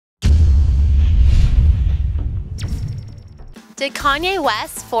Did Kanye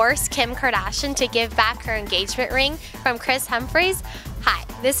West force Kim Kardashian to give back her engagement ring from Kris Humphries? Hi,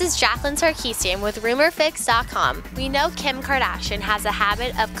 this is Jacqueline Sarkeesian with RumorFix.com. We know Kim Kardashian has a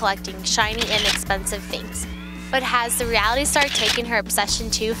habit of collecting shiny and expensive things. But has the reality star taken her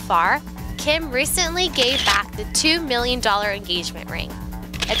obsession too far? Kim recently gave back the $2 million engagement ring.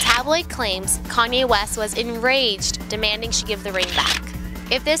 A tabloid claims Kanye West was enraged, demanding she give the ring back.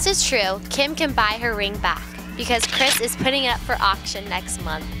 If this is true, Kim can buy her ring back, because Kris is putting it up for auction next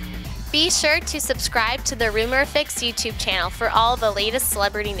month. Be sure to subscribe to the Rumor Fix YouTube channel for all the latest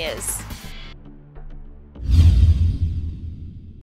celebrity news.